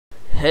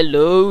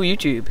Hello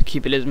YouTube,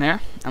 Cupidism here,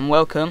 and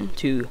welcome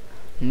to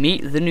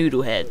Meet the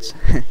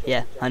NoodleHeads.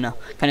 Yeah, I know,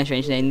 kind of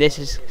strange name. This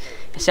is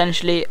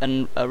essentially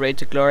a road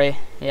to glory.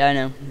 Yeah, I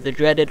know, the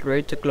dreaded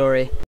road to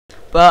glory.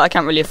 But I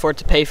can't really afford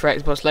to pay for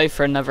Xbox Live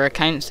for another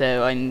account,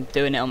 so I'm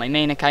doing it on my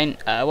main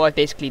account. What I've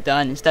basically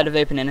done, instead of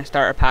opening a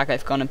starter pack,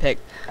 I've gone and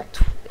picked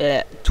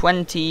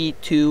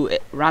 22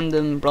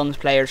 random bronze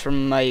players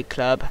from my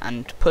club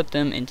and put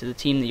them into the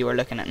team that you are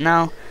looking at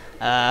now.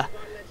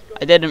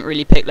 I didn't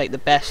really pick like the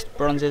best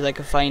bronzes I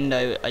could find.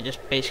 I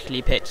just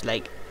basically picked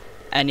like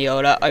any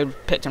old. I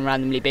picked them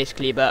randomly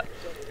basically, but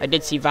I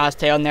did see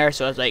Vazte on there,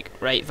 so I was like,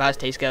 right,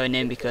 Vazte's going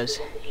in because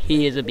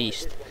he is a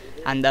beast.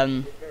 And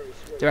the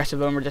rest of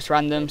them were just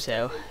random,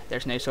 so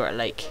there's no sort of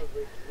like,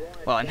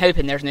 well, I'm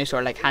hoping there's no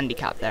sort of like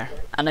handicap there.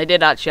 And I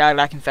did actually add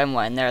like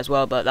Fenwa in there as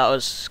well, but that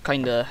was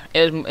kind of,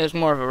 it was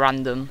more of a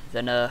random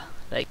than a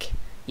like,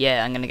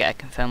 yeah, I'm gonna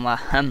get a Fenwa.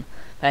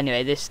 But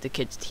anyway, this is the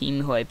kids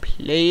team who I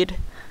played.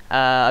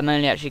 I'm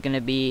only actually going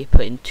to be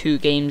putting 2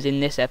 games in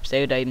this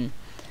episode. I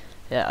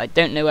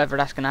don't know whether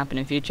that's going to happen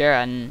in future,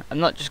 and I'm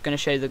not just going to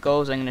show the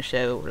goals. I'm going to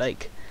show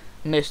like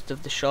most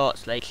of the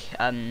shots, like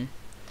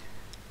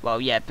well,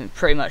 yeah,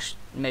 pretty much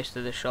most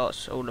of the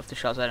shots, all of the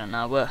shots. I don't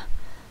know.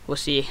 We'll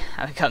see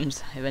how it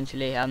comes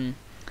eventually.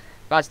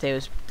 Vazte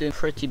was doing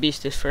pretty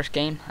beast this first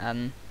game.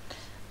 The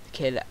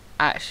kid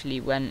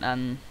actually went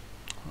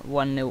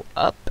 1-0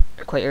 up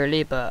quite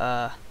early,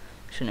 but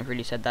shouldn't have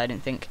really said that, I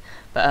didn't think.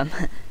 But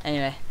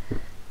anyway,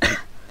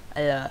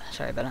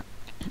 sorry about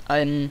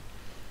that.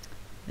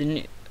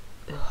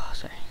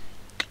 Sorry.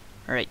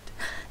 Alright,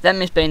 let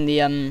me explain the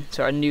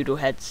sort of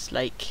NoodleHeads.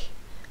 Like,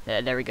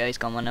 there we go. He's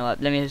gone 1-0 up.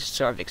 Let me just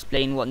sort of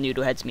explain what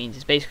NoodleHeads means.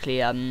 It's basically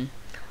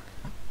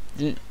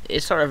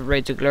it's sort of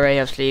road to glory.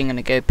 Obviously, I'm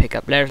gonna go pick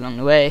up players along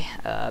the way,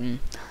 and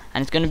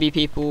it's gonna be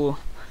people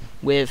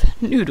with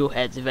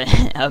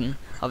NoodleHeads,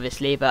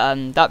 obviously.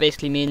 But that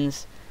basically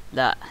means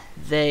that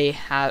they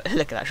have,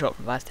 look at that shot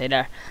from Vazte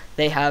there,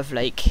 they have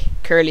like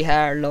curly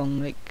hair,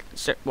 long, like,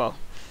 well,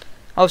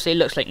 obviously it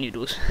looks like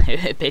noodles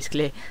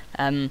basically,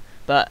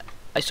 but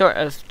I sort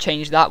of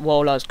changed that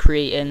while I was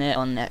creating it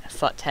on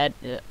Foothead,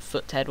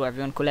 whatever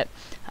you want to call it.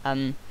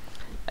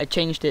 I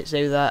changed it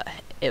so that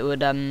it would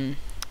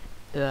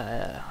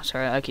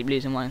sorry, I keep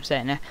losing what I'm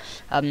saying there.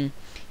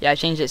 Yeah, I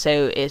changed it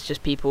so it's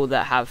just people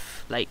that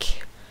have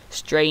like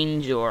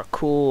strange or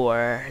cool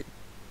or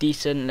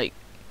decent, like,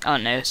 I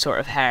don't know, sort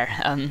of hair.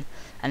 And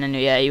then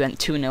yeah, he went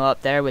 2-0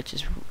 up there, which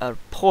is a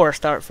poor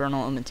start for an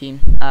ultimate team.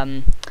 I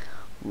don't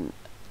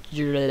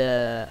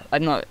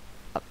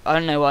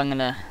know what I'm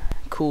gonna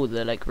call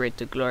the like road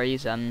to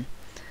glories. I'm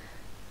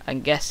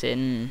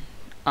guessing,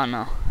 I don't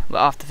know, but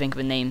I have to think of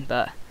a name.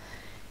 But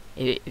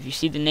if you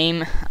see the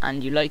name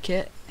and you like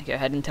it, go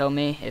ahead and tell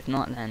me. If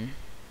not, then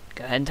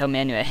go ahead and tell me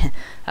anyway.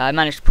 I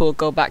managed to pull a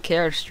goal back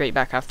here, straight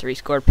back after he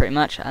scored, pretty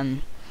much.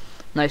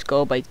 Nice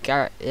goal by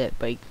I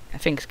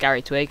think it's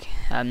Gary Twig.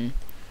 Can't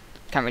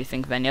really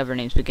think of any other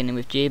names beginning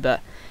with G,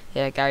 but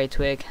yeah, Gary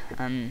Twig.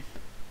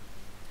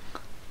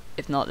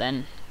 If not,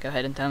 then go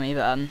ahead and tell me.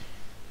 But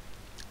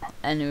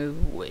anyway,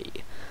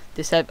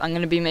 I'm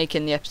going to be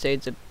making the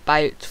episodes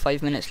about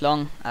 5 minutes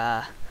long.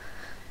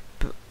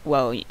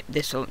 Well,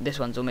 this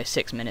one's almost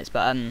 6 minutes,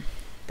 but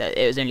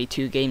it was only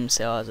 2 games,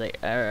 so I was like,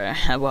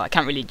 well, I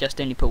can't really just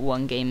only put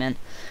 1 game in.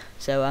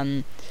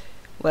 So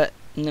well,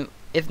 no,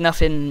 if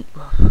nothing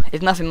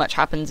much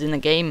happens in the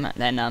game,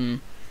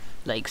 then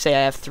like say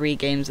I have 3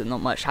 games and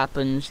not much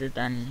happens,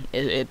 then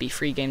it'd be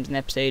 3 games an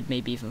episode,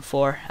 maybe even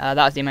 4. That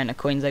was the amount of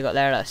coins I got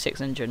there. That's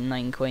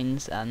 609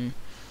 coins. I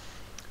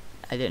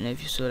don't know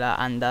if you saw that,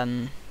 and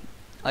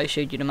I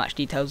showed you the match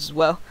details as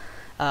well.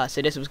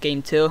 So this was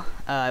game 2.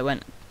 I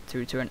went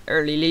through to an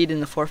early lead in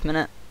the 4th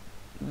minute.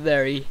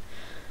 Very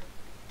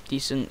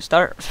decent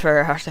start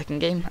for our second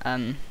game.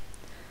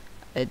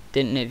 I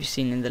didn't know if you've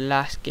seen in the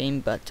last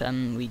game, but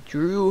we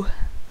drew,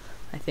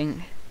 I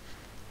think.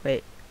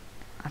 Wait,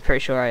 I'm pretty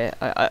sure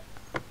I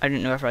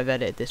don't know if I've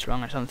edited this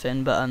wrong or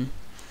something, but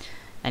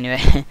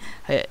anyway,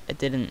 I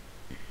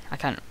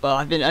can't. Well,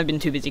 I've been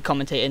too busy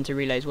commentating to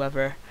realise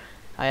whether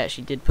I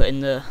actually did put in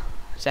the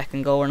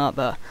second goal or not.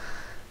 But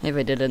if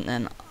I didn't,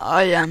 then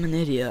I am an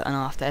idiot, and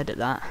I'll have to edit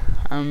that.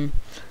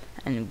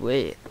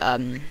 Anyway,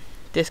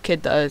 this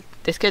kid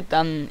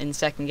in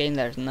second game,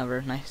 there's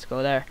another nice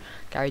goal there,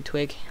 Gary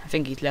Twig. I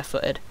think he's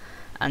left-footed,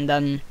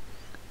 and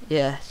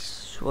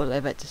yes, what was I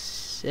about to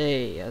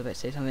say? I was about to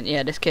say something.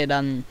 Yeah, this kid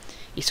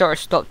he sort of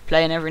stopped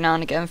playing every now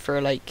and again for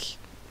like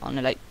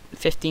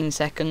 15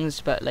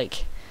 seconds, but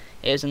like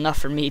it was enough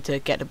for me to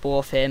get the ball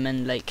off him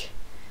and like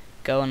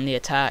go on the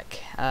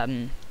attack.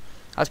 I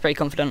was pretty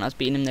confident I was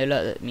beating him though.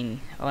 Look, I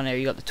mean, oh no,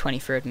 you got the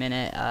 23rd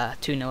minute,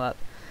 2-0 up,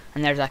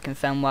 and there's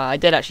Fenwa. I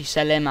did actually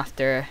sell him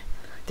after.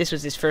 This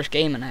was his first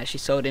game, and I actually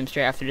sold him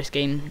straight after this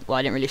game. Well,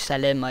 I didn't really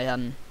sell him.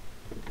 I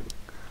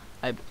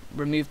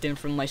removed him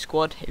from my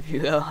squad, if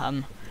you will.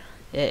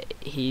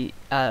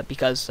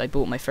 Because I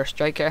bought my first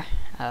striker.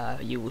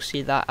 You will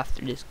see that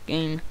after this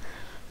game.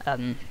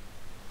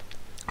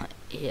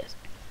 Yes.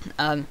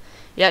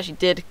 He actually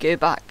did go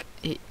back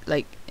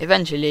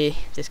eventually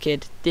this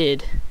kid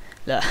did.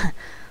 Look,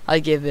 I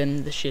give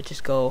him the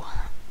shittest goal.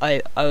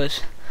 I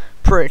was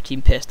pretty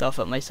pissed off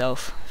at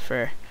myself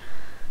for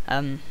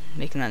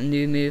making that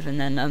new move, and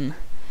then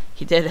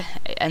he did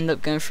end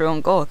up going through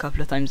on goal a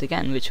couple of times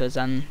again, which was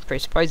pretty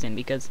surprising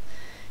because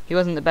he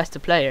wasn't the best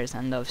of players,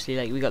 and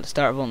obviously we got the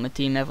start of on my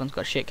team, everyone's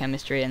got shit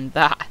chemistry, and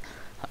that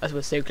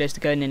was so close to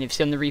going in. If you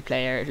see on the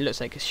replay here, it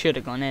looks like it should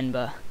have gone in,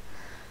 but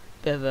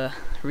bit of a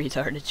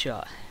retarded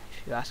shot,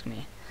 if you ask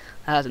me.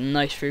 That was a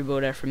nice through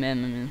ball there from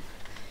him.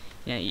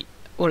 I mean,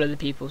 all of the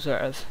people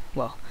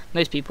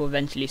most people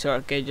eventually sort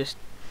of just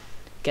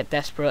get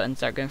desperate and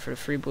start going for the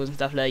free balls and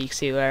stuff. Like you can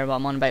see where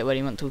I'm on about what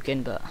he went to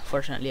in, but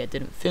unfortunately I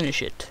didn't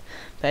finish it.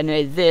 But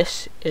anyway,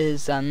 this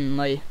is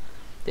the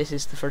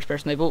first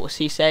person I bought, was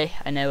Cisse.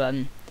 I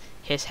know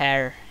his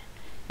hair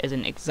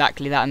isn't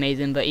exactly that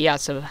amazing, but he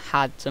has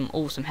had some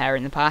awesome hair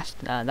in the past.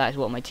 That is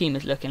what my team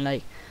is looking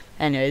like.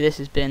 Anyway, this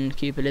has been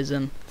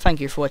Cupidism.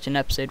 Thank you for watching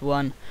episode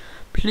 1.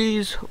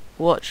 Please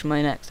watch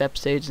my next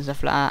episodes and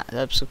stuff like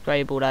that.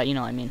 Subscribe, all that, you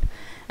know what I mean.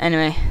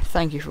 Anyway,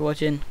 thank you for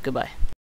watching. Goodbye.